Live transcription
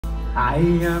I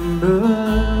am a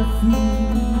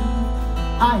thief,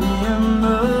 I am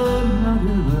a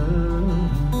murderer,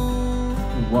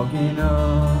 walking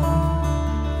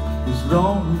on this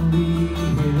lonely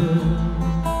hill.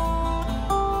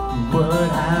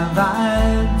 What have I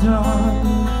done?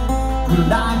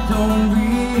 Well, I don't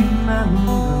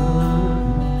remember.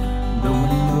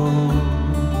 Don't know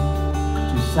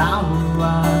just how I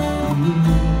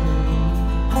feel.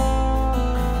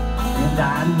 And I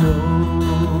know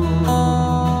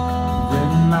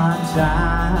that my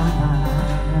time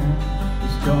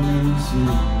is coming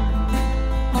soon.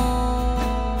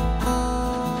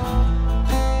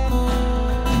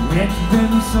 It's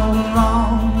been so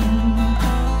long,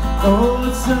 oh,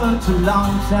 it's such a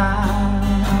long time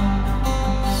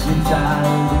since I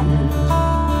lived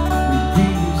with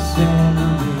peace and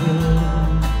will.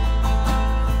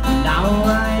 Now I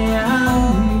am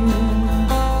here,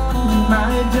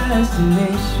 my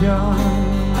destination.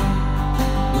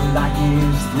 Well, I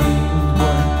guess things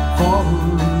weren't for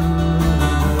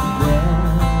them.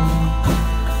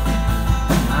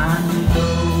 I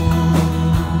know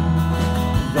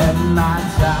that my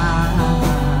time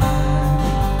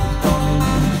is coming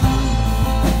soon.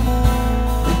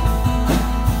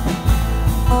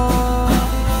 Oh,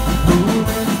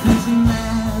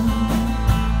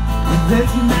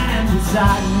 there's a man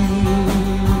beside me.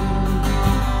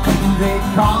 They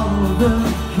call the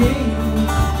King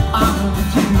of the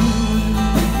Jews.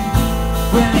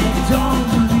 Well, they don't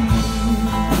believe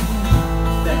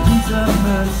that he's a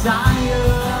Messiah,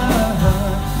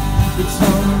 but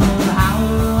somehow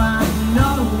I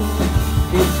know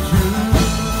it's true.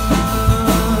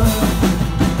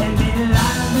 And they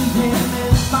lied in him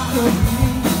and followed me,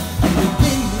 and the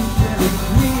King is very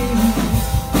clean.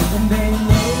 And they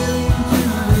nailed him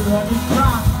to the rugged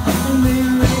cross, and they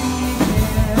raised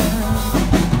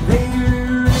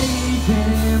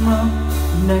him up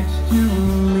next to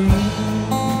me.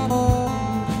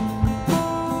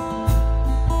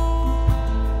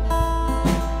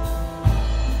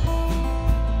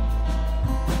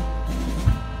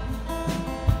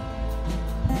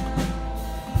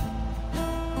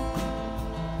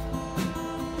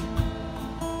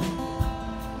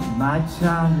 My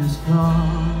time has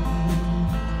come,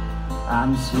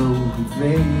 I'm slowly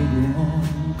fading.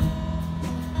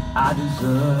 I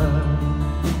deserve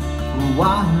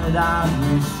what I've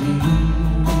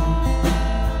received.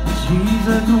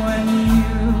 Jesus, when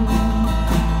you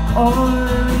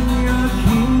are in your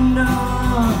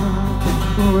kingdom,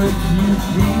 would you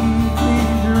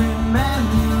please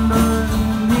remember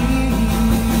me?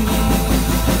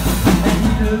 And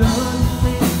the Lord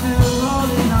is still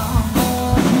holding on.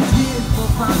 He did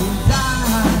before he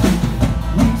died.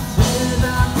 He said,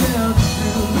 I'll tell the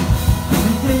truth.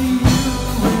 Today you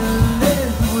will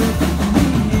live with me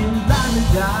in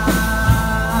paradise.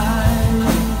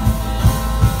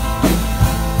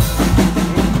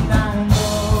 And I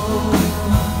know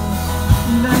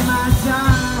that my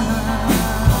time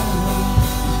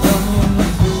is coming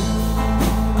soon.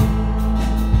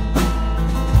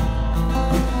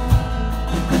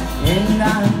 And I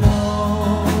know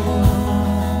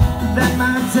that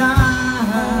my time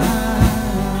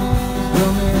is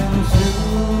coming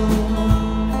soon.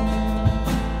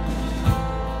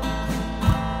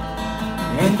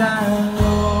 And I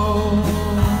know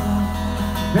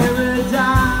paradise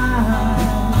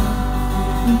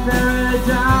is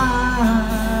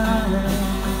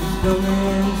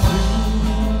coming soon.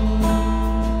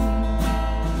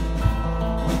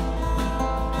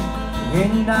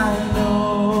 And I know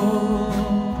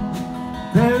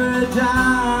paradise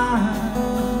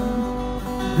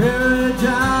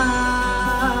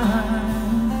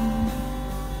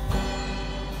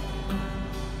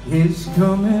is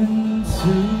coming